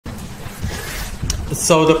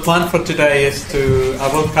So the plan for today is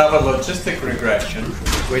I will cover logistic regression,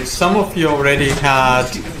 which some of you already had,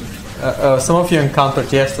 some of you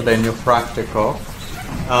encountered yesterday in your practical.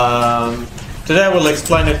 Today I will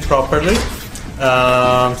explain it properly,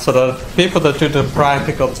 so the people that do the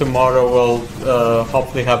practical tomorrow will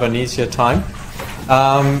hopefully have an easier time.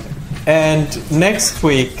 And next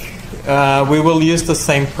week we will use the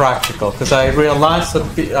same practical, because I realized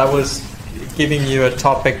that I was giving you a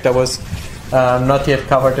topic that was not yet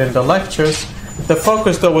covered in the lectures. The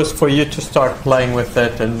focus though was for you to start playing with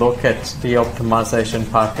it and look at the optimization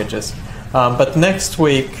packages. But next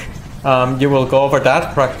week you will go over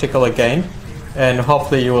that practical again, and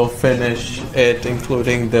hopefully you will finish it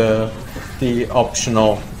including the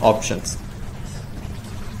optional options.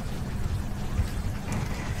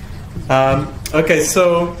 Okay,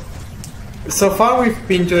 so far we've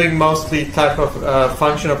been doing mostly type of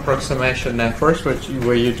function approximation networks,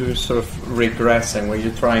 where you do sort of regressing, where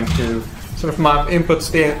you're trying to sort of map inputs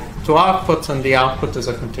to outputs, and the output is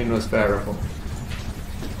a continuous variable.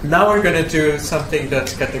 Now we're going to do something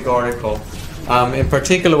that's categorical. In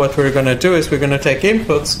particular, what we're going to do is we're going to take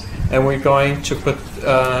inputs, and we're going to put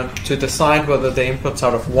to decide whether the inputs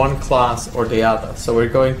are of one class or the other. So we're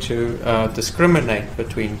going to discriminate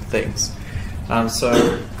between things.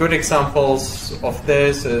 So good examples of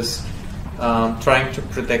this is trying to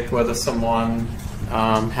predict whether someone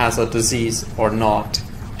has a disease or not,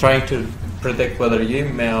 trying to predict whether your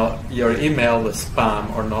email is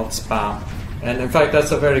spam or not spam. And in fact,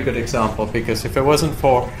 that's a very good example, because if it wasn't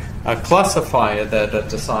for a classifier that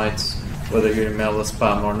decides whether your email is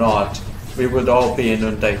spam or not, we would all be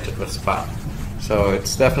inundated with spam. So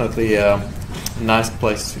it's definitely a nice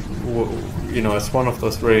place. You know, it's one of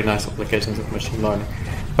those really nice applications of machine learning.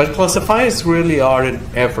 But classifiers really are in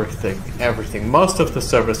everything. Most of the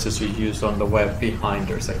services you use on the web behind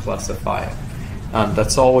there's a classifier.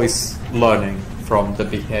 That's always learning from the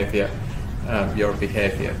behavior, your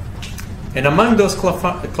behavior. And among those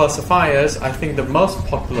classifiers, I think the most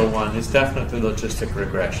popular one is definitely logistic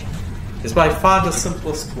regression. It's by far the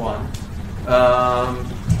simplest one.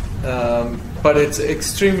 But it's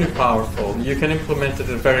extremely powerful. You can implement it at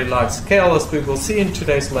a very large scale, as we will see in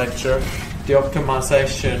today's lecture. The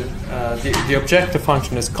optimization, the objective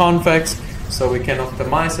function is convex, so we can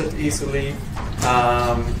optimize it easily.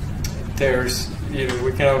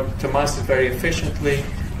 We can optimize it very efficiently.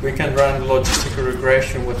 We can run logistic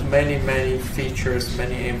regression with many features,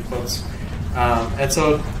 many inputs. And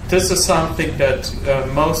so this is something that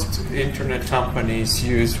most internet companies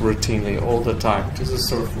use routinely all the time. This is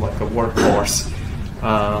sort of like a workhorse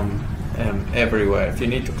everywhere. If you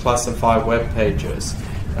need to classify web pages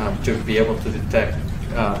to be able to detect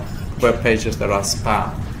web pages that are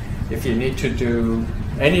spam, if you need to do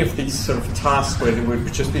any of these sort of tasks where it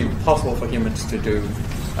would just be impossible for humans to do,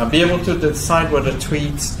 be able to decide whether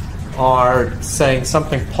tweets are saying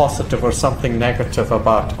something positive or something negative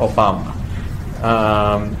about Obama.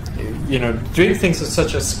 You know, doing things at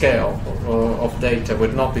such a scale of data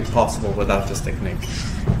would not be possible without this technique.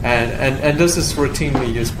 And this is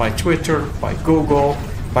routinely used by Twitter, by Google,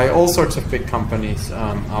 by all sorts of big companies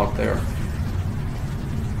out there.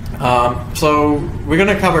 So we're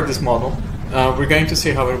going to cover this model. We're going to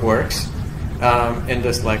see how it works in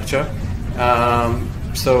this lecture.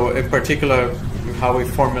 So in particular, how we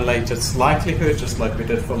formulate its likelihood, just like we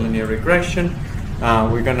did for linear regression.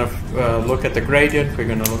 We're going to look at the gradient, we're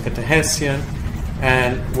going to look at the Hessian,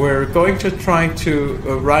 and we're going to try to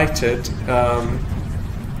write it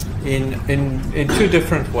in two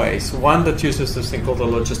different ways. One that uses this thing called the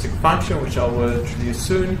logistic function, which I will introduce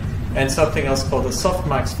soon, and something else called the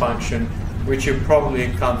softmax function, which you probably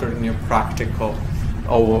encountered in your practical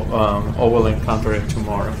or will encounter it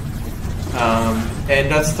tomorrow. And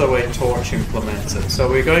that's the way Torch implements it. So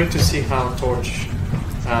we're going to see how Torch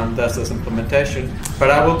does this implementation, but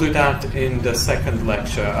I will do that in the second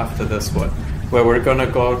lecture after this one, where we're going to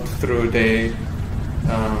go through the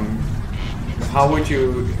how would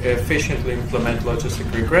you efficiently implement logistic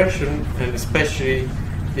regression, and especially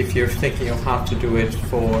if you're thinking of how to do it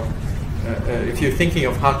for if you're thinking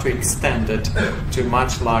of how to extend it to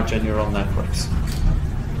much larger neural networks.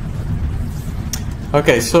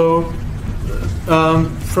 Okay, so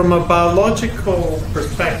from a biological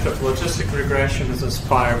perspective, logistic regression is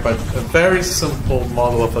inspired by a very simple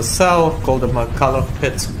model of a cell called the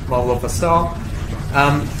McCulloch-Pitts model of a cell.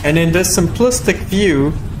 And in this simplistic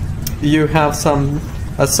view, you have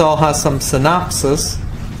a cell has some synapses.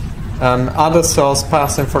 Other cells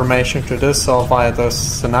pass information to this cell via those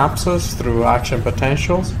synapses through action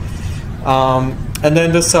potentials. And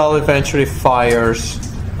then the cell eventually fires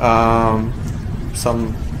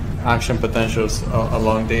some action potentials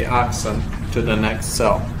along the axon to the next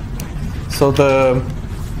cell. So the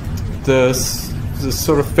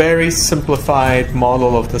sort of very simplified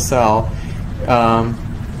model of the cell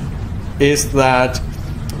is that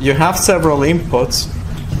you have several inputs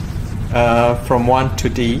from 1 to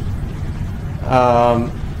D.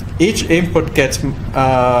 Each input gets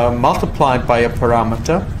multiplied by a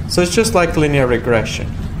parameter, so it's just like linear regression,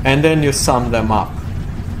 and then you sum them up.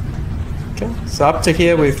 Okay, so up to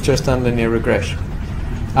here we've just done linear regression.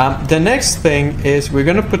 The next thing is we're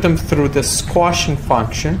going to put them through the squashing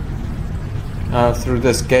function, through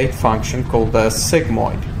this gate function called the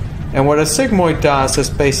sigmoid. And what a sigmoid does is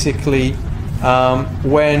basically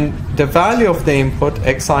when the value of the input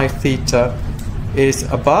xi theta is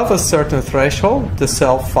above a certain threshold, the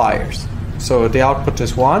cell fires. So the output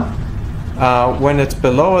is 1. When it's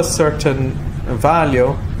below a certain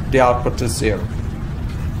value, the output is 0.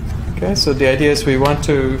 Okay, so the idea is we want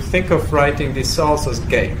to think of writing these cells as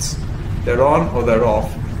gates. They're on or they're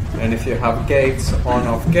off. And if you have gates,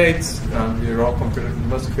 on-off gates, you're all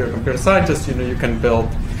most of your computer scientists, you can build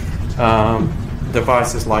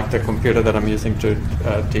devices like the computer that I'm using to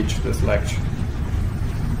teach this lecture.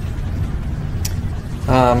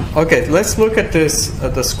 Okay, let's look at this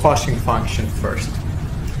the squashing function first.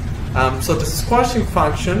 So the squashing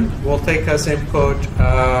function will take as input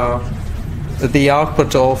the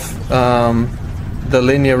output of the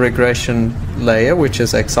linear regression layer, which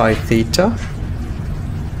is xi theta.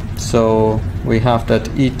 So we have that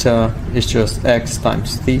eta is just x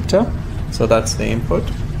times theta, so that's the input.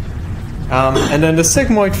 And then the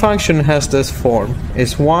sigmoid function has this form.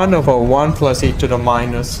 It's 1 over 1 plus e to the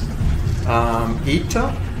minus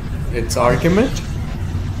eta, its argument.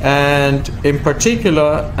 And in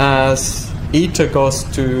particular, as eta goes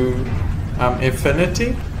to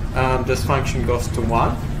infinity, this function goes to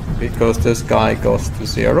 1 because this guy goes to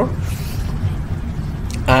 0.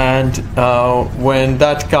 And when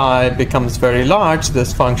that guy becomes very large,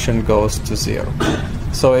 this function goes to 0.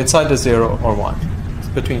 So it's either 0 or 1. It's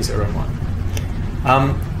between 0 and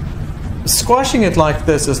 1. Squashing it like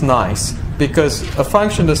this is nice because a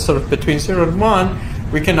function that's sort of between 0 and 1,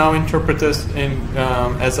 we can now interpret this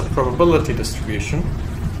as a probability distribution.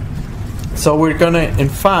 So we're going to, in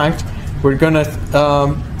fact, we're going to,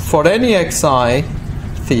 for any xi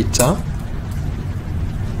theta,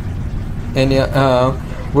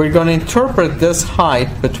 we're going to interpret this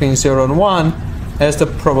height between 0 and 1 as the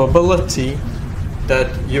probability that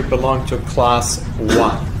you belong to class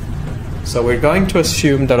 1. So we're going to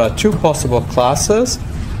assume there are 2 possible classes.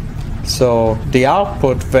 So the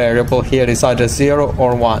output variable here is either 0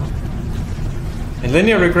 or 1. In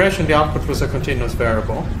linear regression, the output was a continuous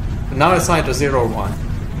variable. But now it's either 0 or 1.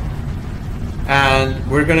 And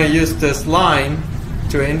we're going to use this line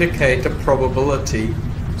to indicate a probability.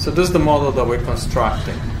 So this is the model that we're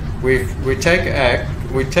constructing. We take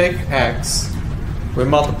x, we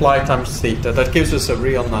multiply times theta. That gives us a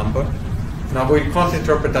real number. Now we can't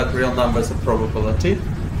interpret that real number as a probability.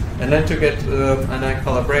 And then to get an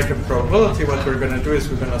uncalibrated probability, what we're going to do is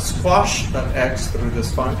we're going to squash that x through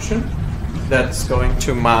this function. That's going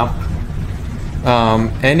to map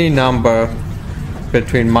any number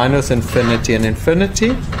between minus infinity and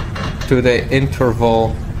infinity to the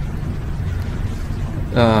interval,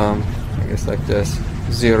 I guess like this,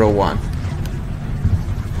 0, 1.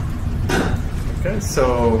 Okay,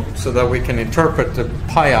 so that we can interpret the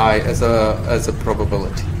pi I as a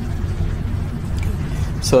probability.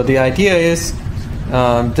 So the idea is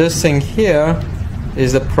this thing here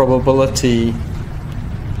is the probability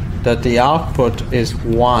that the output is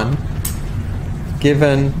 1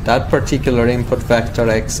 given that particular input vector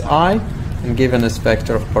xi and given this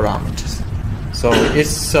vector of parameters. So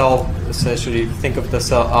its cell, essentially think of the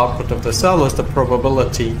cell output of the cell as the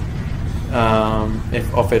probability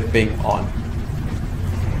of it being on.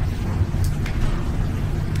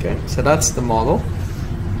 Okay, so that's the model.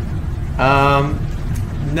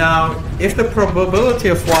 Now, if the probability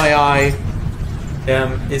of yi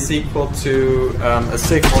is equal to a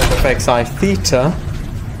sigmoid of xi theta,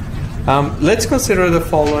 let's consider the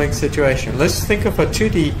following situation. Let's think of a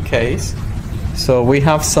 2D case. So we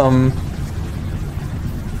have some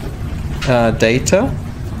data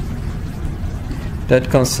that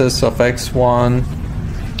consists of x1,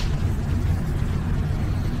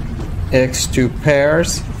 x2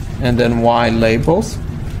 pairs, and then y labels.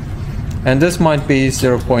 And this might be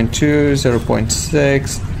 0.2,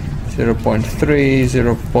 0.6, 0.3,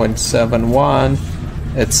 0.71,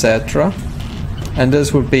 etc. And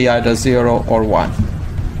this would be either 0 or 1.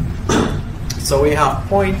 So we have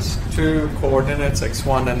points, 2 coordinates,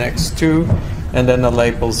 x1 and x2, and then a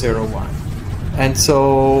label 0, 1. And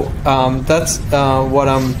so that's what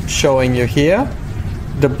I'm showing you here.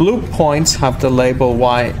 The blue points have the label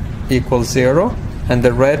y equals 0, and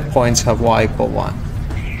the red points have y equal 1.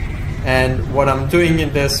 And what I'm doing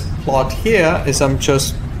in this plot here is I'm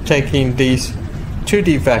just taking these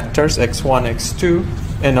 2D vectors, x1, x2,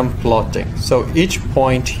 and I'm plotting. So each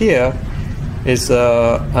point here is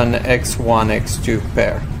an x1, x2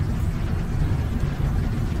 pair.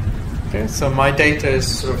 Okay, so my data is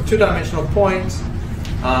sort of two-dimensional points.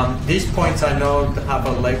 These points I know have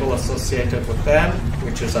a label associated with them,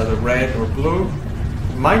 which is either red or blue.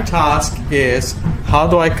 My task is, how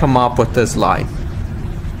do I come up with this line?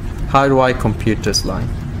 How do I compute this line?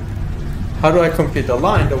 How do I compute a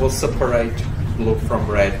line that will separate blue from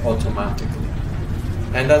red automatically?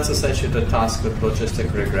 And that's essentially the task that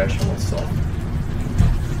logistic regression will solve.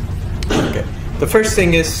 Okay. The first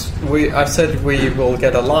thing is, I said we will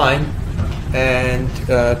get a line, and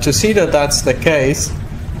to see that that's the case,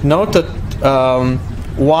 note that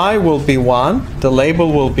y will be 1, the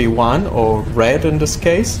label will be 1, or red in this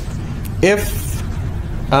case, if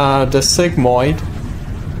the sigmoid,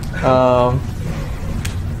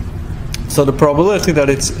 so the probability that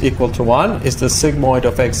it's equal to 1 is the sigmoid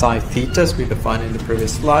of xi theta, as we defined in the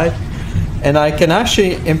previous slide. And I can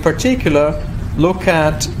actually, in particular, look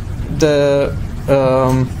at the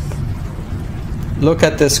look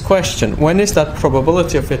at this question. When is that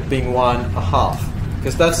probability of it being 1 a half?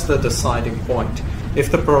 Because that's the deciding point. If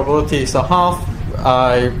the probability is a half,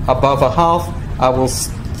 above a half, I will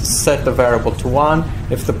set the variable to 1.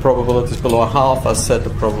 If the probability is below a half, I'll set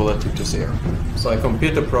the probability to 0. So I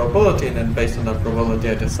compute the probability, and then based on that probability,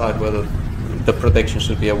 I decide whether the prediction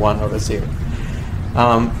should be a 1 or a 0.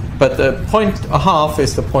 But the point a half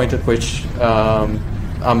is the point at which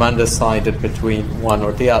I'm undecided between one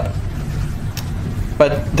or the other.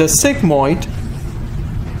 But the sigmoid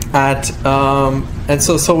and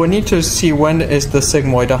so we need to see when is the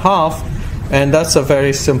sigmoid a half, and that's a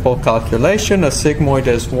very simple calculation. A sigmoid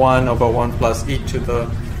is 1 over 1 plus e to the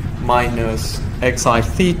minus xi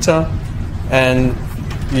theta, and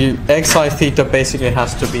xi theta basically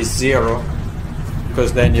has to be 0,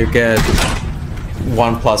 because then you get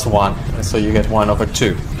 1 plus 1, and so you get 1 over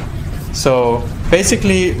 2. So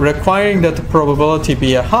basically requiring that the probability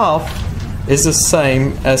be a half is the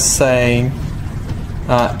same as saying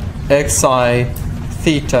xi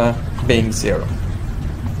theta being 0.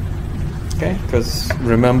 Okay, because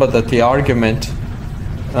remember that the argument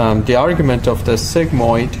of the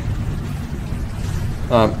sigmoid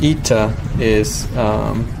eta is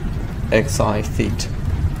xi theta.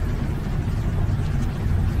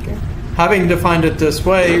 Okay. Having defined it this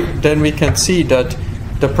way, then we can see that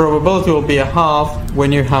the probability will be a half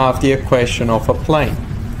when you have the equation of a plane,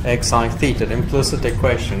 xi theta, the implicit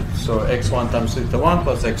equation. So x1 times theta 1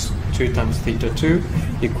 plus x2 times theta 2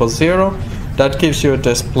 equals 0. That gives you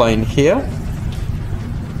this plane here.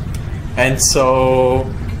 And so,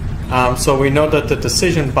 so we know that the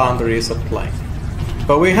decision boundary is a plane.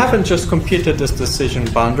 But we haven't just computed this decision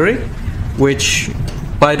boundary, which,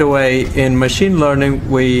 by the way, in machine learning,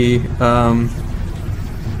 let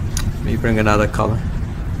me bring another color.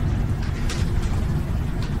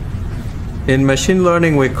 In machine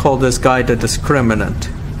learning, we call this guy the discriminant.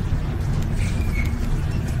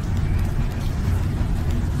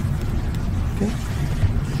 Okay.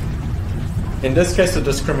 In this case, the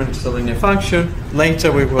discriminant is a linear function.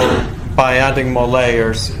 Later, we will, by adding more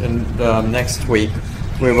layers in next week,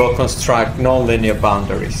 we will construct nonlinear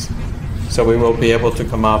boundaries. So we will be able to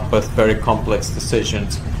come up with very complex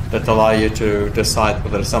decisions that allow you to decide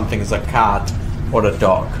whether something is a cat or a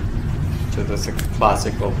dog. So that's a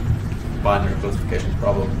classical binary classification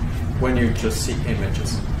problem when you just see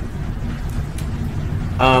images.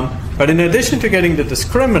 But in addition to getting the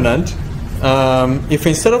discriminant, if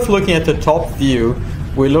instead of looking at the top view,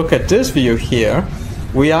 we look at this view here,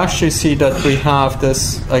 we actually see that we have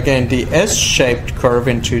this, again, the S-shaped curve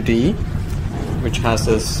in 2D, which has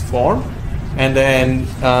this form. And then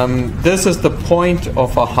this is the point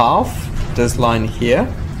of a half, this line here.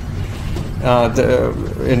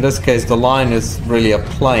 In this case, the line is really a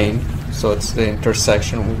plane, so it's the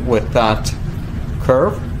intersection with that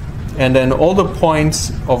curve. And then all the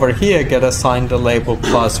points over here get assigned the label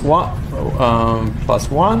plus 1.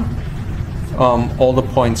 All the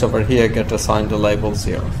points over here get assigned the label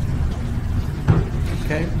 0.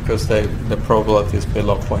 Okay, because the probability is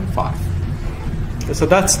below 0.5. Okay, so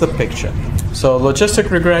that's the picture. So logistic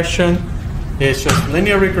regression is just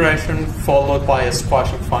linear regression followed by a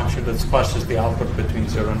squashing function that squashes the output between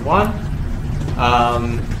 0 and 1.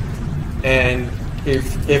 And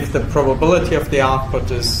if the probability of the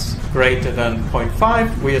output is greater than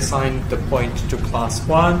 0.5, we assign the point to class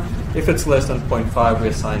 1. If it's less than 0.5, we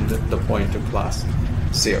assign the point to class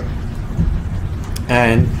 0.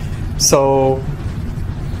 And so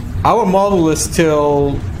our model is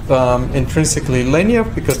still intrinsically linear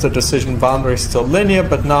because the decision boundary is still linear,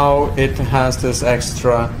 but now it has this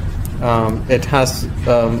extra, it has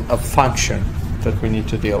a function that we need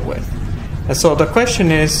to deal with. And so the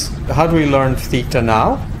question is, how do we learn theta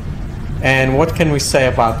now? And what can we say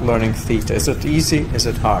about learning theta? Is it easy? Is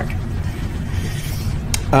it hard?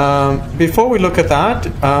 Before we look at that,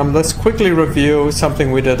 let's quickly review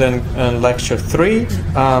something we did in lecture 3.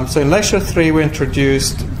 So in lecture 3, we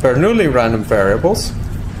introduced Bernoulli random variables.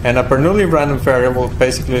 And a Bernoulli random variable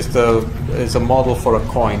basically is a model for a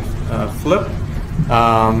coin flip.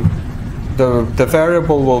 The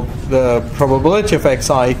variable will, the probability of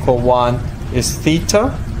xi equal 1 is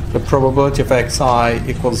theta. The probability of xi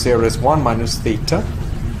equals 0 is 1 minus theta.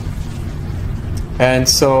 And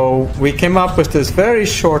so we came up with this very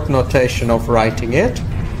short notation of writing it.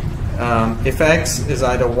 If x is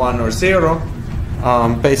either 1 or 0,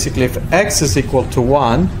 basically if x is equal to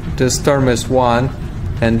 1, this term is 1,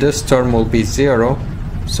 and this term will be 0.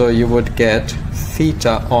 So you would get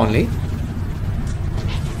theta only.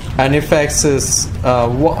 And if x is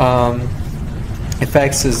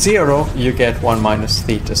 0, you get 1 minus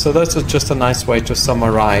theta. So that's just a nice way to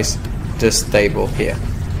summarize this table here.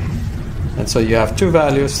 And so you have two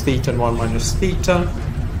values, theta and 1 minus theta,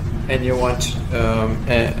 and you want,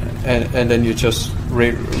 and then you just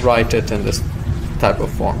rewrite it in this type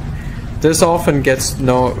of form. This often gets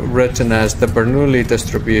written as the Bernoulli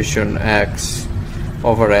distribution x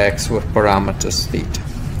over x with parameters theta.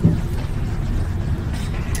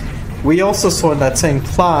 We also saw in that same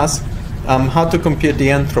class how to compute the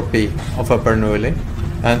entropy of a Bernoulli.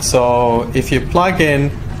 And so if you plug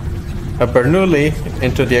in a Bernoulli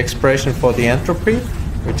into the expression for the entropy,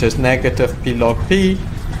 which is negative p log p,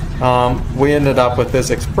 we ended up with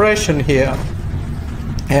this expression here,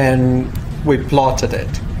 and we plotted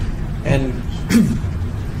it. And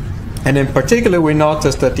in particular, we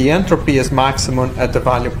noticed that the entropy is maximum at the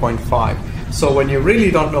value 0.5. So when you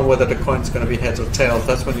really don't know whether the coin is going to be heads or tails,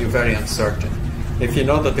 that's when you're very uncertain. If you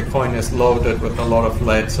know that the coin is loaded with a lot of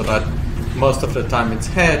lead, so that most of the time it's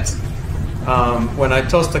heads, when I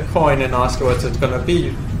toss the coin and ask what it's going to be,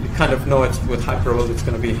 you kind of know it's with high probability it's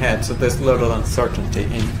going to be heads. So there's little uncertainty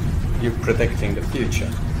in you predicting the future.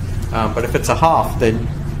 But if it's a half, then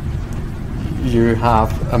you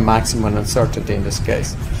have a maximum uncertainty in this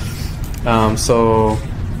case. So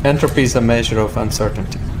entropy is a measure of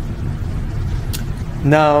uncertainty.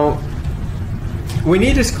 Now, we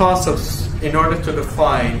need these concepts in order to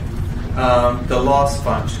define the loss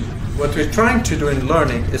function. What we're trying to do in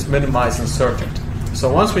learning is minimize uncertainty.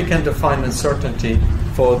 So once we can define uncertainty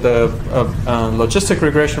for the logistic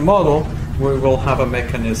regression model, we will have a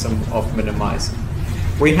mechanism of minimizing.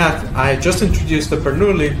 I just introduced the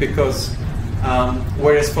Bernoulli because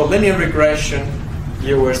whereas for linear regression,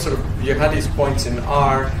 you had these points in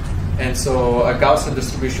R, and so a Gaussian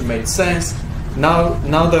distribution made sense. Now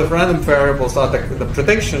the random variables are the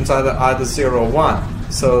predictions are either 0 or 1.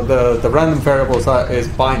 So the random variables is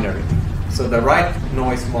binary. So the right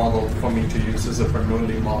noise model for me to use is a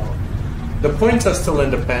Bernoulli model. The points are still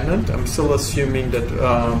independent. I'm still assuming that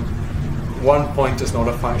one point is not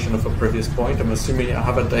a function of a previous point. I'm assuming I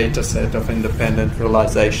have a data set of independent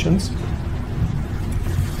realizations.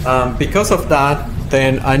 Because of that,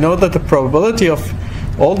 then I know that the probability of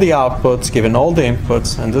all the outputs given all the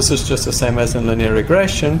inputs, and this is just the same as in linear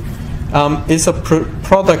regression, is a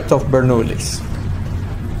product of Bernoullis.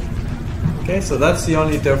 Okay, so that's the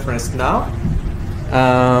only difference now.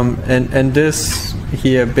 And this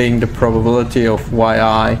here being the probability of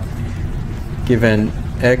yi given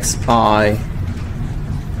xi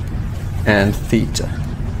and theta.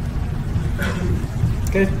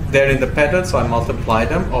 Okay, they're independent, so I multiply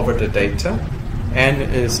them over the data. N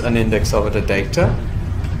is an index over the data.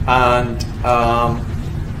 And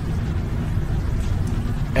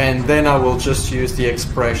then I will just use the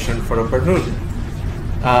expression for a Bernoulli.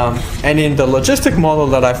 And in the logistic model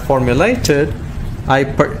that I formulated, I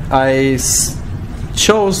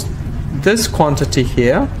chose this quantity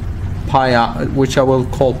here, pi I, which I will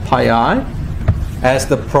call pi I, as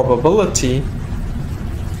the probability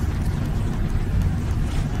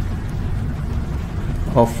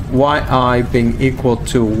of yi being equal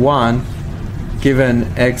to 1 given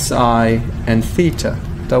xi and theta.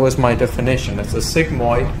 That was my definition. It's a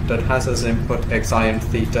sigmoid that has as input xi and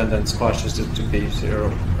theta and then squashes it to be 0,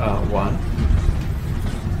 1.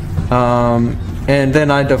 And then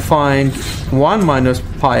I defined 1 minus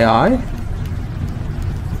pi I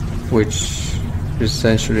which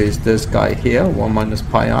essentially is this guy here, 1 minus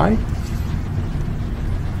pi I,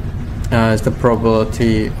 is the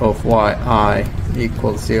probability of yi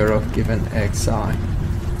equals 0 given xi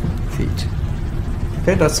theta.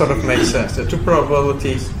 Okay, that sort of makes sense. The two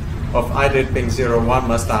probabilities of either it being 0 or 1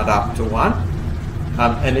 must add up to 1,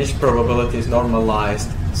 and each probability is normalized,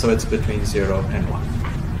 so it's between 0 and 1.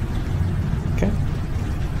 Okay.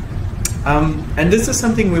 And this is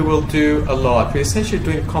something we will do a lot. We're essentially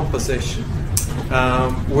doing composition.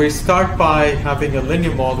 We start by having a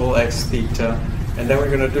linear model x theta, and then we're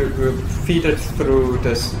going to feed it through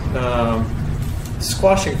this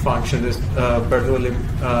squashing function, this Bernoulli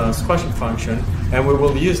squashing function, and we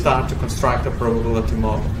will use that to construct a probability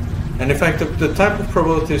model. And in fact, the type of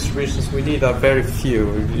probability distributions we need are very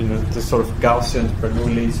few, the sort of Gaussians,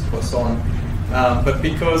 Bernoullis, Poisson. But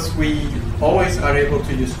because we always are able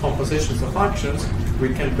to use compositions of functions, we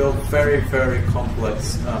can build very, very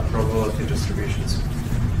complex probability distributions.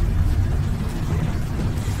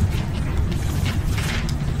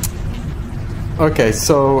 Okay,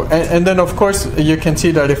 so, and then of course you can see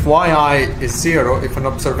that if yi is 0, if an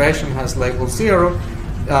observation has label 0,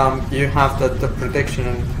 you have that the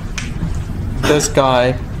prediction, this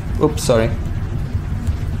guy, oops, sorry,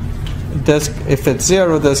 this, if it's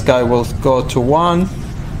 0, this guy will go to 1,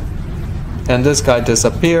 and this guy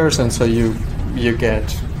disappears, and so you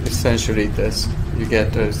get essentially this, you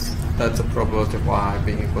get this, that's the probability of yi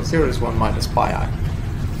being equal to 0 is 1 minus pi I.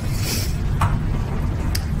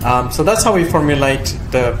 So that's how we formulate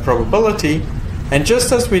the probability, and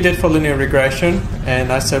just as we did for linear regression,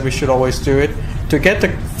 and I said we should always do it, to get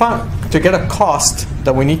a cost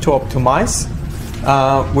that we need to optimize,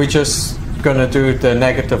 we're just going to do the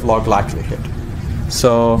negative log likelihood.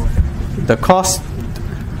 So the cost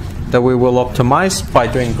that we will optimize by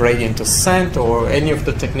doing gradient descent or any of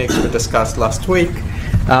the techniques we discussed last week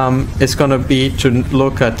is going to be to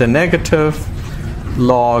look at the negative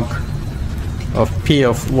log of p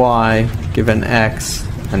of y given x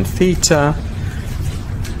and theta,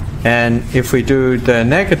 and if we do the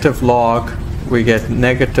negative log, we get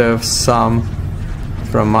negative sum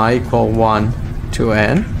from I equal 1 to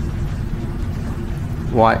n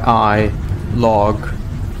yi log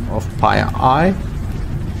of pi I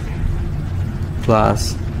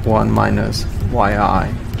plus 1 minus yi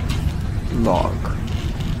log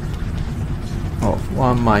of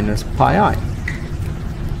 1 minus pi I.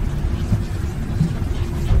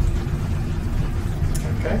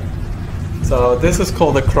 So this is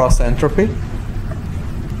called the cross entropy.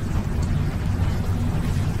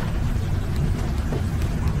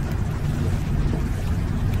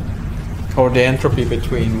 Or the entropy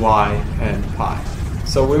between y and pi.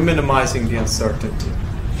 So we're minimizing the uncertainty.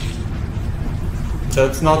 So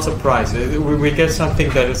it's not surprising. We get something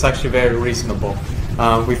that is actually very reasonable.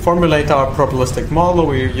 We formulate our probabilistic model.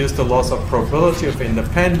 We use the laws of probability of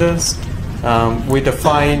independence. We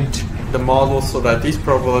defined the model so that these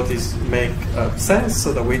probabilities make sense,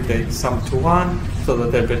 so that we take sum to 1, so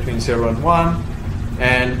that they're between 0 and 1.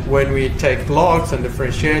 And when we take logs and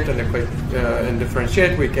differentiate and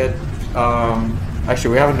differentiate, we get,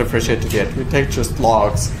 actually we haven't differentiated yet, we take just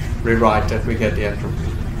logs, rewrite it, we get the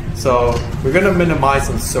entropy. So we're going to minimize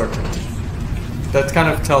uncertainty. That kind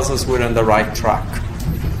of tells us we're on the right track.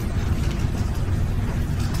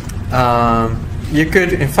 You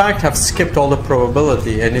could, in fact, have skipped all the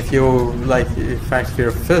probability, and if you, like, in fact, if you're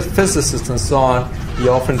a physicist and so on,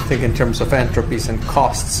 you often think in terms of entropies and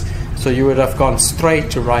costs. So you would have gone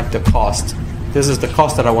straight to write the cost. This is the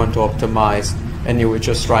cost that I want to optimize, and you would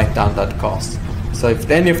just write down that cost. So if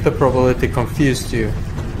any of the probability confused you,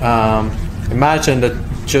 imagine that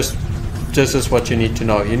just this is what you need to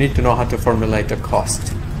know. You need to know how to formulate a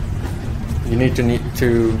cost. You need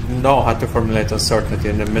to know how to formulate uncertainty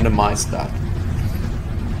and then minimize that.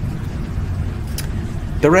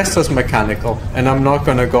 The rest is mechanical, and I'm not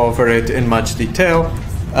going to go over it in much detail,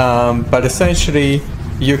 but essentially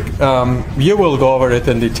you will go over it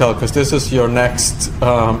in detail because this is your next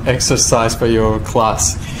exercise for your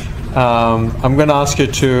class. I'm going to ask you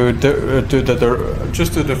to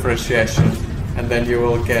just do differentiation, and then you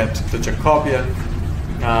will get the Jacobian.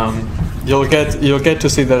 You'll get to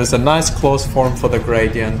see there is a nice closed form for the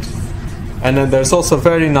gradient, and then there's also a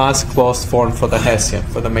very nice closed form for the Hessian,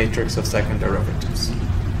 for the matrix of second derivatives.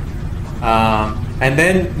 And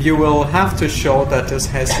then you will have to show that this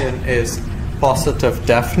Hessian is positive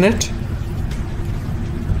definite.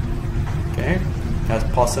 Okay, has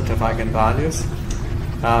positive eigenvalues,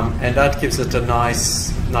 and that gives it a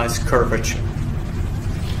nice curvature.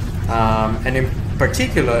 And in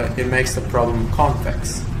particular, it makes the problem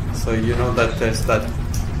convex. So you know that there's that,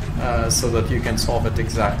 so that you can solve it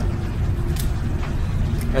exactly.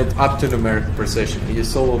 up to numerical precision. You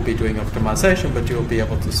still will be doing optimization, but you will be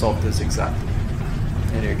able to solve this exactly,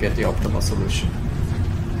 and you get the optimal solution.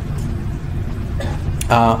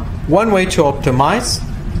 One way to optimize,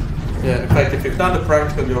 in fact, if you've done the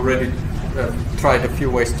practical, you already tried a few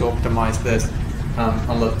ways to optimize this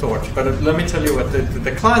on the torch. But let me tell you what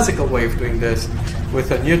the classical way of doing this with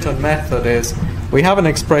the Newton method is: we have an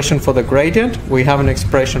expression for the gradient, we have an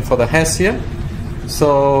expression for the Hessian,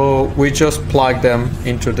 so we just plug them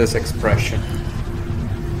into this expression.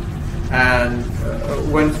 And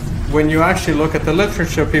when you actually look at the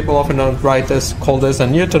literature, people often don't call this a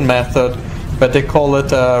Newton method, but they call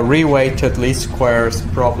it a reweighted least squares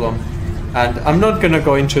problem. And I'm not going to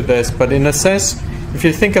go into this, but in a sense, if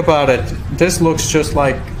you think about it, this looks just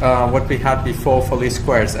like what we had before for least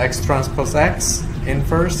squares, x transpose x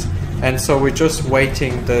inverse. And so we're just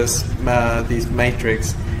weighting this these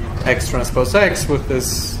matrix x transpose x with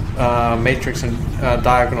this matrix and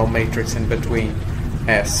diagonal matrix in between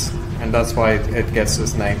S, and that's why it gets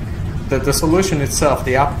this name. The solution itself,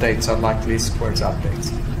 the updates are like least squares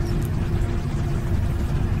updates.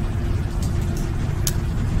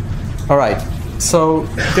 All right, so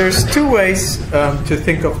there's two ways to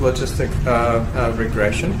think of logistic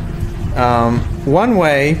regression. One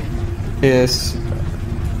way is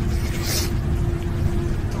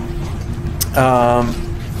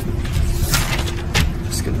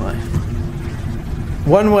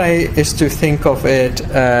one way is to think of it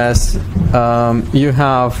as you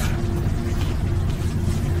have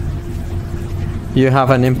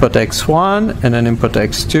an input x1 and an input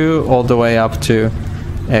x2 all the way up to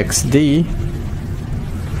xd.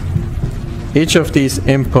 Each of these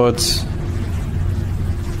inputs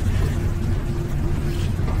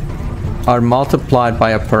are multiplied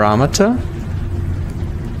by a parameter.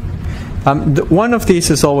 One of these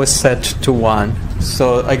is always set to 1.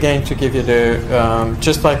 So again, to give you the,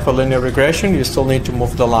 just like for linear regression, you still need to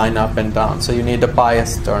move the line up and down. So you need a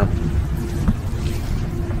bias term,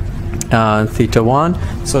 theta 1.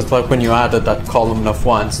 So it's like when you added that column of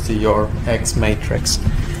ones to your X matrix.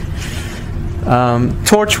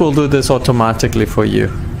 Torch will do this automatically for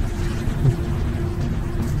you.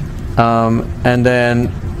 And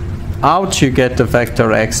then out you get the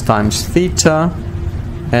vector X times theta.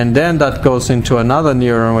 And then that goes into another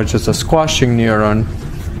neuron, which is a squashing neuron,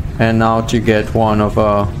 and out you get 1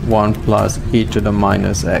 over 1 plus e to the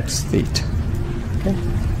minus x theta. Okay.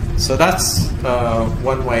 So that's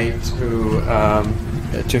one way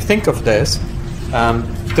to think of this.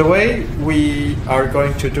 The way we are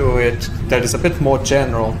going to do it that is a bit more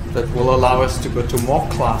general, that will allow us to go to more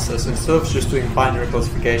classes, instead of just doing binary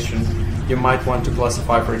classification, you might want to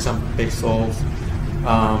classify, for example, pixels,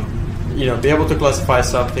 be able to classify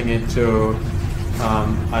something into,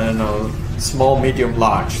 I don't know, small, medium,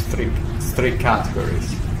 large, three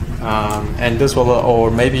categories. And this will,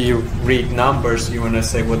 or maybe you read numbers, you want to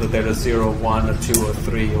say whether they're a 0, 1, or 2, or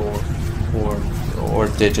 3, or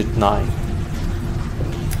digit 9.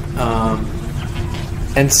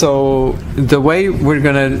 And so the way we're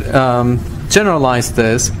going to generalize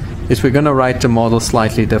this is we're going to write the model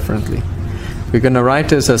slightly differently. We're going to write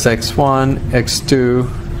this as x1,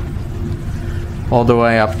 x2, all the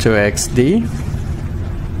way up to xd,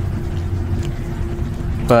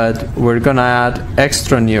 but we're going to add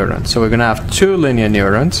extra neurons. So we're going to have 2 linear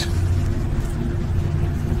neurons.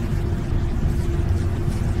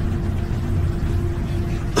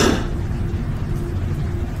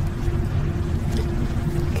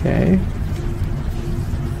 Okay.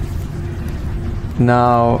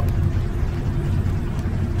 Now,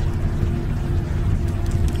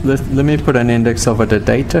 let me put an index over the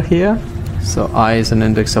data here. So I is an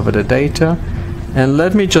index over the data, and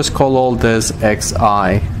let me just call all this xi.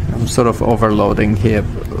 I'm sort of overloading here.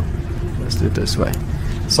 Let's do it this way.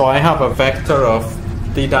 So I have a vector of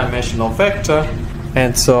d-dimensional vector,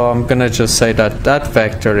 and so I'm going to just say that that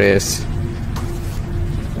vector is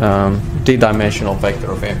d-dimensional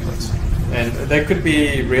vector of inputs. And they could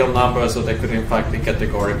be real numbers, or they could in fact be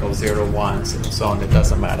categorical 0, 1s, and so on. It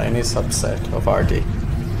doesn't matter, any subset of RD.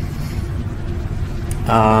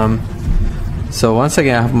 So once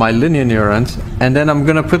again, I have my linear neurons, and then I'm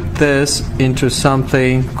going to put this into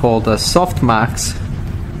something called a softmax.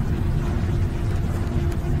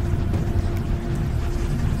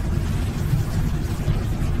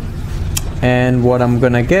 And what I'm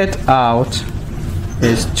going to get out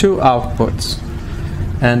is 2 outputs.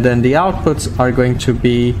 And then the outputs are going to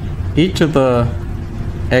be e to the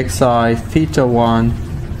xi theta 1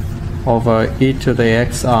 over e to the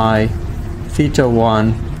xi theta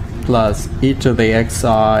 1 plus e to the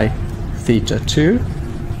xi theta 2.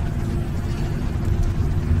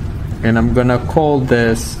 and I'm gonna call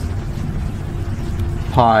this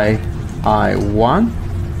pi I1,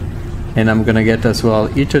 and I'm gonna get as well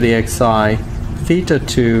e to the xi theta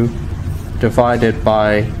 2 divided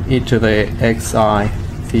by e to the xi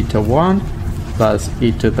theta 1 plus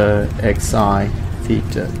e to the xi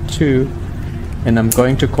theta 2, and I'm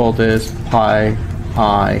going to call this pi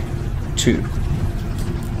I2.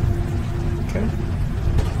 Okay.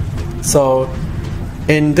 So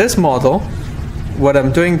in this model, what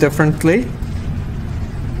I'm doing differently,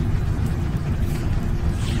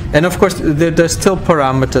 and of course there's still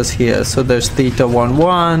parameters here, so there's theta 1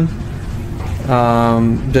 1,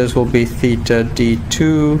 this will be theta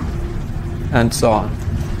d2, and so on.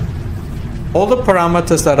 All the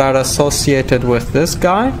parameters that are associated with this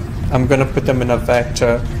guy, I'm going to put them in a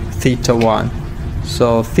vector theta 1.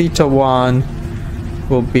 So theta 1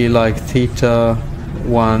 will be like theta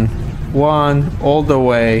 1 1 all the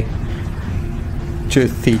way to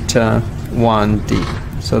theta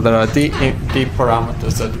 1d. So there are d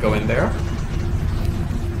parameters that go in there.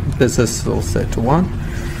 This is still set to 1.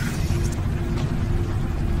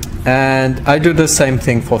 And I do the same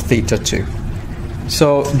thing for theta 2.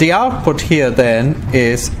 So the output here then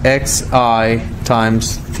is xi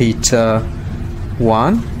times theta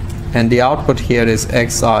 1, and the output here is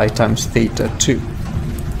xi times theta 2.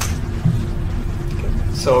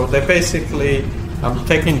 So they basically, I'm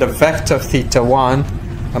taking the vector theta 1,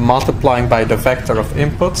 I'm multiplying by the vector of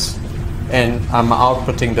inputs, and I'm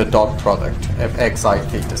outputting the dot product of xi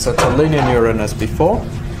theta. So it's a linear neuron as before.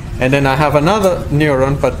 And then I have another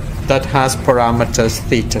neuron, but that has parameters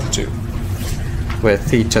theta 2, where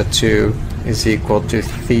theta 2 is equal to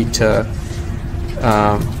theta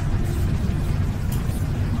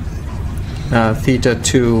theta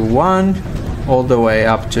 2 1 all the way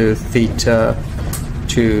up to theta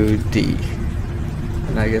 2d.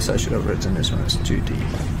 And I guess I should have written this one as 2d.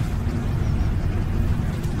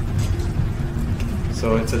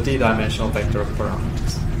 So it's a d-dimensional vector of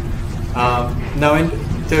parameters. Now,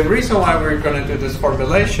 the reason why we're going to do this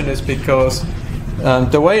formulation is because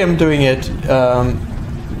the way I'm doing it,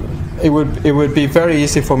 it would be very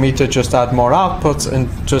easy for me to just add more outputs and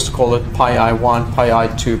just call it pi I1, pi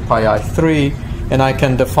I2, pi I3, and I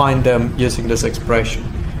can define them using this expression.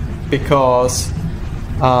 Because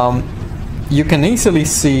you can easily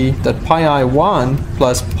see that pi I1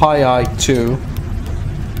 plus pi I2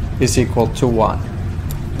 is equal to 1.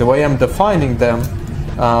 The way I'm defining them,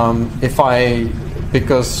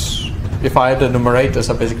 because if I add the numerators,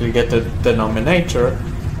 I basically get the denominator,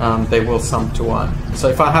 they will sum to 1. So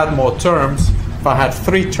if I had more terms, if I had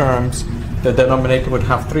 3 terms, the denominator would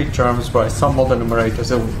have 3 terms, but I sum all the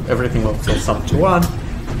numerators, everything will still sum to 1.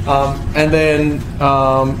 And then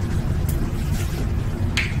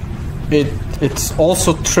it's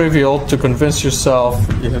also trivial to convince yourself,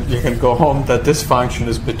 you can go home, that this function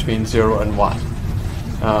is between 0 and 1.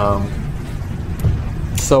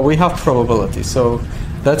 So we have probability. So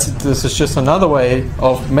this is just another way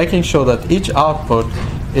of making sure that each output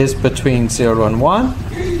is between 0 and 1,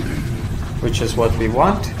 which is what we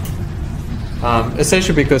want.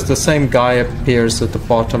 Essentially because the same guy appears at the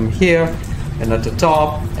bottom here and at the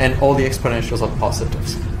top, and all the exponentials are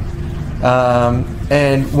positives.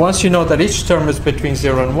 And once you know that each term is between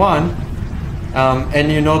 0 and 1,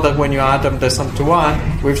 and you know that when you add them they sum to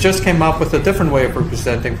 1, we've just came up with a different way of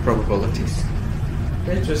representing probabilities.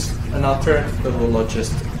 Okay, just an alternative to the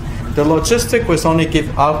logistic. The logistic was only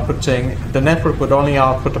outputting, the network would only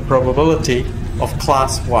output a probability of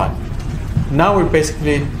class 1. Now we're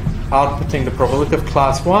basically outputting the probability of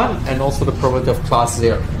class 1 and also the probability of class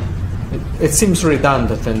 0. It seems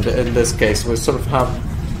redundant in this case. We sort of have,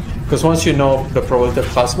 because once you know the probability of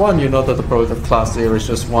class 1, you know that the probability of class 0 is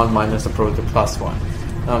just 1 minus the probability of class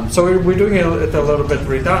 1. So we're doing it a little bit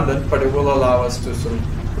redundant, but it will allow us to sort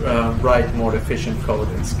of write more efficient code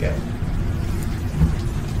and scale.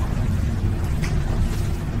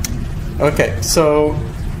 Okay, so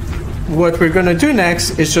what we're going to do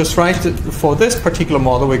next is just write, for this particular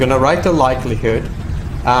model, we're going to write the likelihood.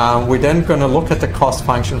 We're then going to look at the cost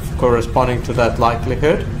function corresponding to that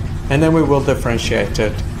likelihood, and then we will differentiate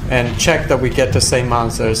it and check that we get the same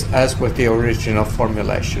answers as with the original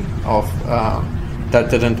formulation of that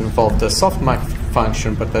didn't involve the softmax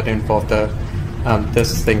function, but that involved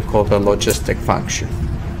this thing called the logistic function.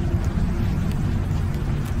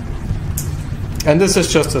 And this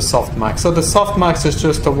is just a softmax. So the softmax is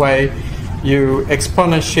just a way you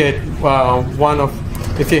exponentiate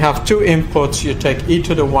if you have 2 inputs, you take e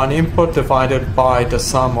to the 1 input divided by the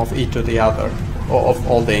sum of e to the other, or of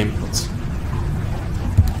all the inputs.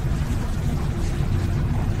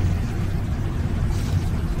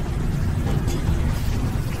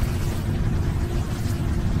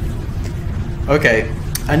 Okay,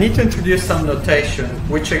 I need to introduce some notation,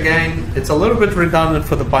 which again, it's a little bit redundant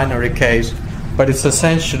for the binary case, but it's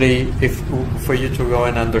essentially for you to go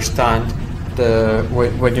and understand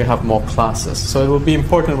when you have more classes. So it will be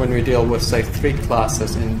important when we deal with, say, 3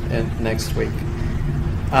 classes in next week.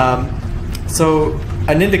 So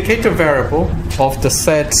an indicator variable of the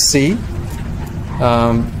set C,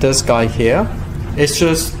 this guy here, is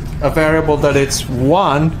just a variable that it's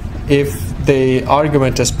 1 if the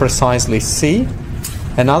argument is precisely C,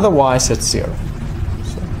 and otherwise it's 0.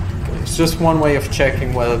 So, okay, it's just one way of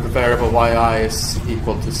checking whether the variable yi is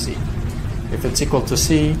equal to C. If it's equal to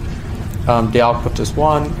C, the output is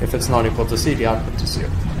 1. If it's not equal to C, the output is 0.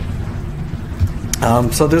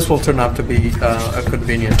 So this will turn out to be a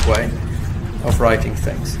convenient way of writing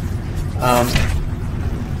things.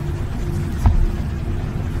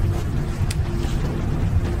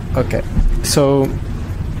 Okay, so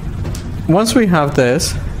once we have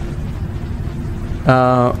this,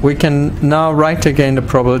 we can now write again the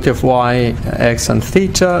probability of y, x, and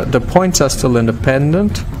theta. The points are still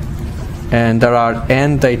independent, and there are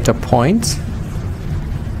n data points.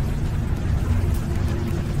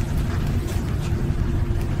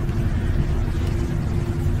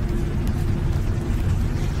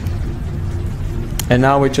 And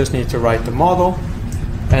now we just need to write the model,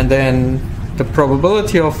 and then the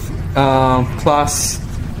probability of class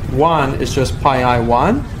 1 is just pi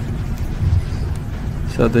I1.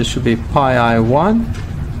 So this should be pi I1,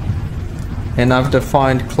 and I've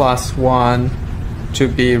defined class 1 to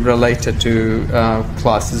be related to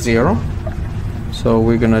class 0. So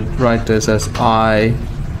we're going to write this as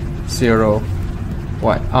I0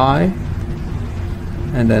 yi,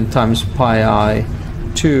 and then times pi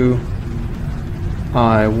I2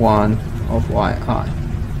 I1 of yi.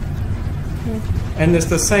 And it's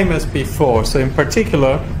the same as before. So in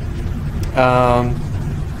particular,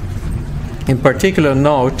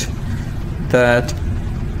 note that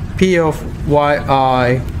P of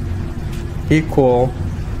yi equal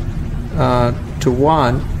to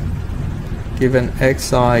 1 given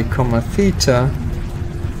xi comma theta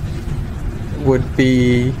would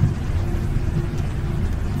be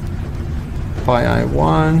pi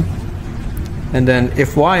I1, and then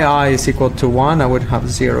if yi is equal to 1, I would have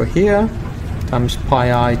 0 here, times pi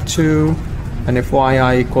I2, and if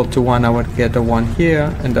yi equal to 1, I would get a 1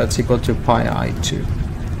 here, and that's equal to pi I2.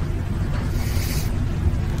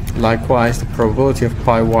 Likewise, the probability of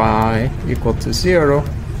pi y equal to 0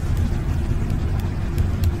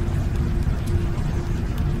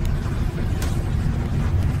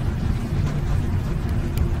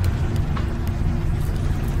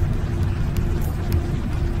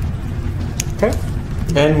 okay,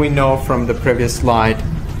 and we know from the previous slide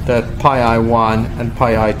that pi I1 and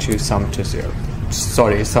pi I2 sum to 0.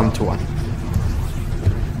 Sorry, sum to 1.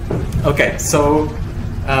 Okay, so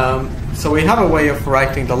so we have a way of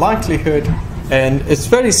writing the likelihood, and it's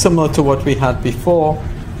very similar to what we had before.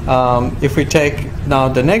 If we take now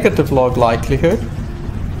the negative log likelihood,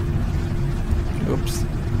 oops,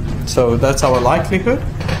 so that's our likelihood,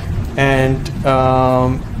 and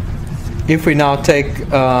if we now take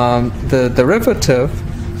the derivative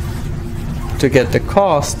to get the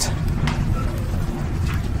cost,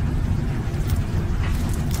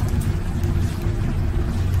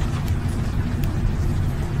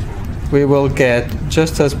 we will get,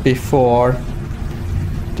 just as before,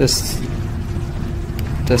 the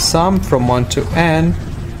sum from 1 to n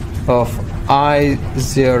of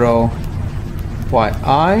I0 yi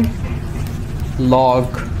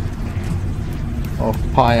log of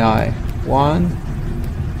pi I1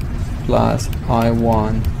 plus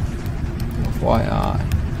I1 of yi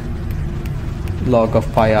log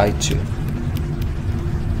of pi I2,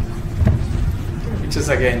 which is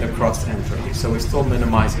again the cross entry. So we're still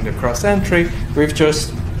minimizing the cross entry. We've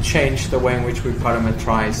just changed the way in which we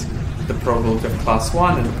parameterize the probability of class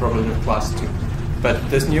 1 and the probability of class 2. But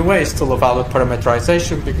this new way is still a valid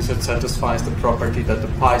parameterization because it satisfies the property that the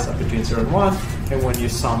pi's are between 0 and 1, and when you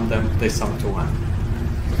sum them, they sum to 1.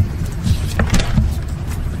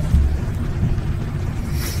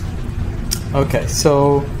 Okay,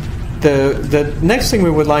 so the next thing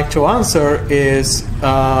we would like to answer is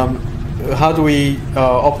how do we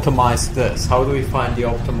optimize this? How do we find the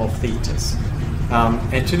optimal thetas?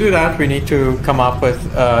 And to do that, we need to come up with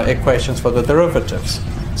equations for the derivatives.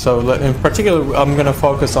 So in particular, I'm going to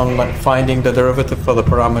focus on finding the derivative for the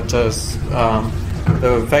parameters,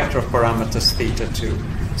 the vector of parameters theta 2.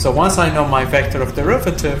 So once I know my vector of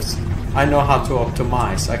derivatives, I know how to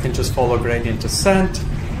optimize. I can just follow gradient descent,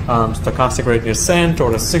 stochastic gradient descent,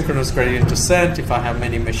 or a synchronous gradient descent. If I have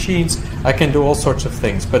many machines, I can do all sorts of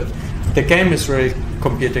things. But the game is really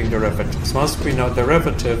computing derivatives. Once we know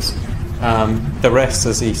derivatives, the rest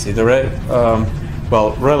is easy.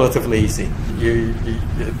 Well, relatively easy.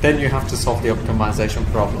 Then you have to solve the optimization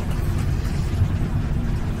problem.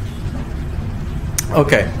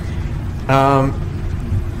 Okay.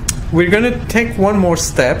 We're going to take one more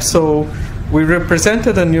step. So we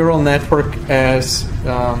represented a neural network as,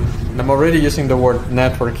 and I'm already using the word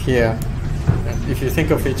network here. If you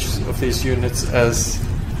think of each of these units as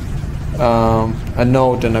a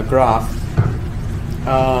node in a graph,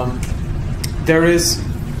 there is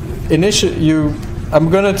I'm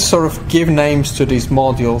going to sort of give names to these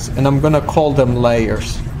modules, and I'm going to call them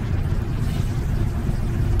layers.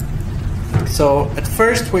 So at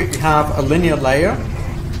first we have a linear layer,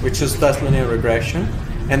 which is that linear regression,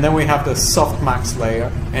 and then we have the softmax layer,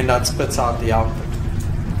 and that spits out the output.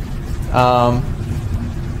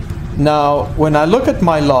 Now, when I look at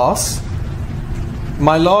my loss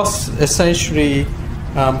essentially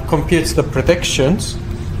computes the predictions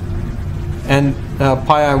and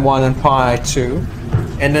pi I1 and pi I2,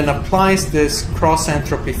 and then applies this cross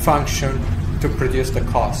entropy function to produce the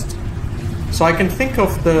cost. So I can think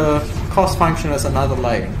of the cost function as another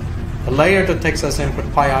layer. A layer that takes as input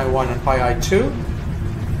pi I1 and pi I2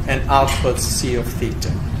 and outputs C of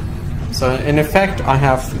theta. So in effect, I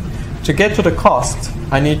have to get to the cost,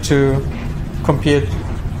 I need to compute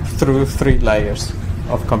through 3 layers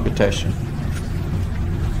of computation.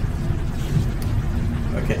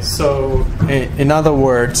 Okay, so in other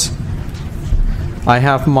words, I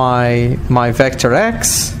have my vector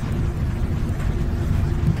x,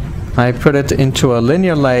 I put it into a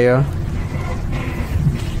linear layer,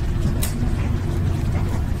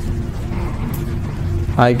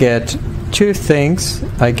 I get 2 things.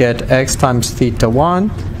 I get x times theta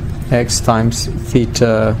 1, x times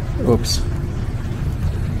theta 1.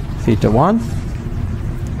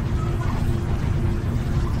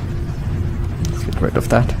 Let's get rid of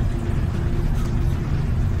that.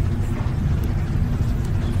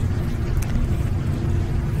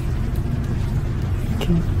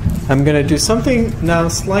 Okay. I'm going to do something now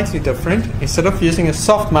slightly different. Instead of using a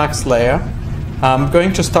softmax layer, I'm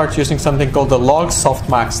going to start using something called the log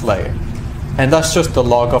softmax layer. And that's just the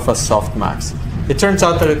log of a softmax. It turns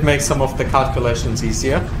out that it makes some of the calculations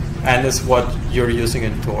easier, and is what you're using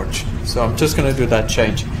in Torch. So I'm just going to do that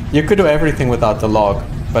change. You could do everything without the log,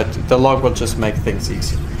 but the log will just make things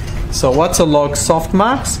easier. So what's a log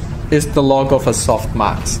softmax? Is the log of a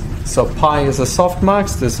softmax. So pi is a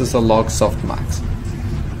softmax, this is a log softmax.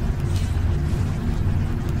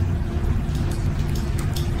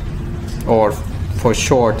 Or for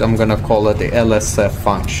short, I'm going to call it the LSF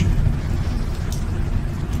function.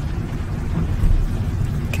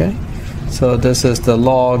 Okay, so this is the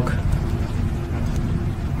log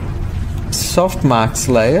softmax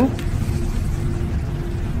layer,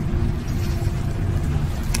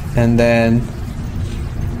 and then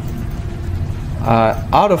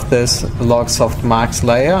out of this log softmax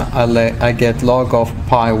layer, I get log of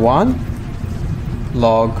pi 1,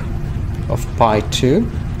 log of pi 2,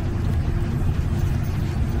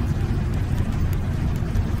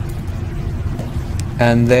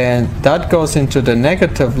 and then that goes into the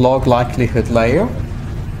negative log likelihood layer,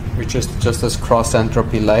 which is just this cross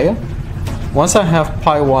entropy layer. Once I have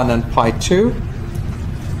pi 1 and pi 2,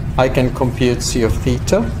 I can compute C of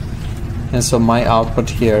theta, and so my output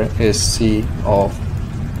here is C of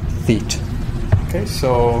theta. Okay,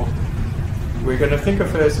 so we're going to think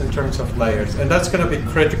of it in terms of layers, and that's going to be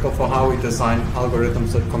critical for how we design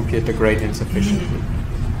algorithms that compute the gradients efficiently,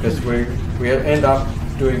 because we end up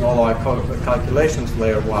doing all our calculations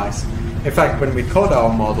layer-wise. In fact, when we code our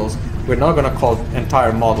models, we're not going to code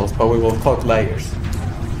entire models, but we will code layers.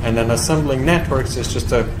 And then assembling networks is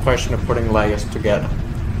just a question of putting layers together.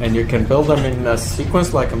 And you can build them in a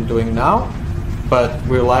sequence like I'm doing now, but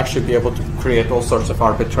we'll actually be able to create all sorts of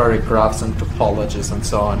arbitrary graphs and topologies and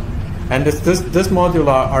so on. And this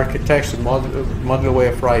modular architecture, modular way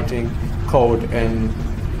of writing code and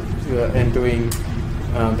doing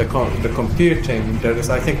the computing, that is,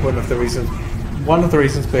 I think, one of the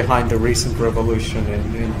reasons behind the recent revolution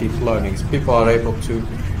in deep learning is people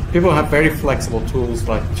have very flexible tools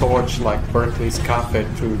like Torch, like Berkeley's Caffe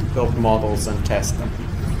to build models and test them.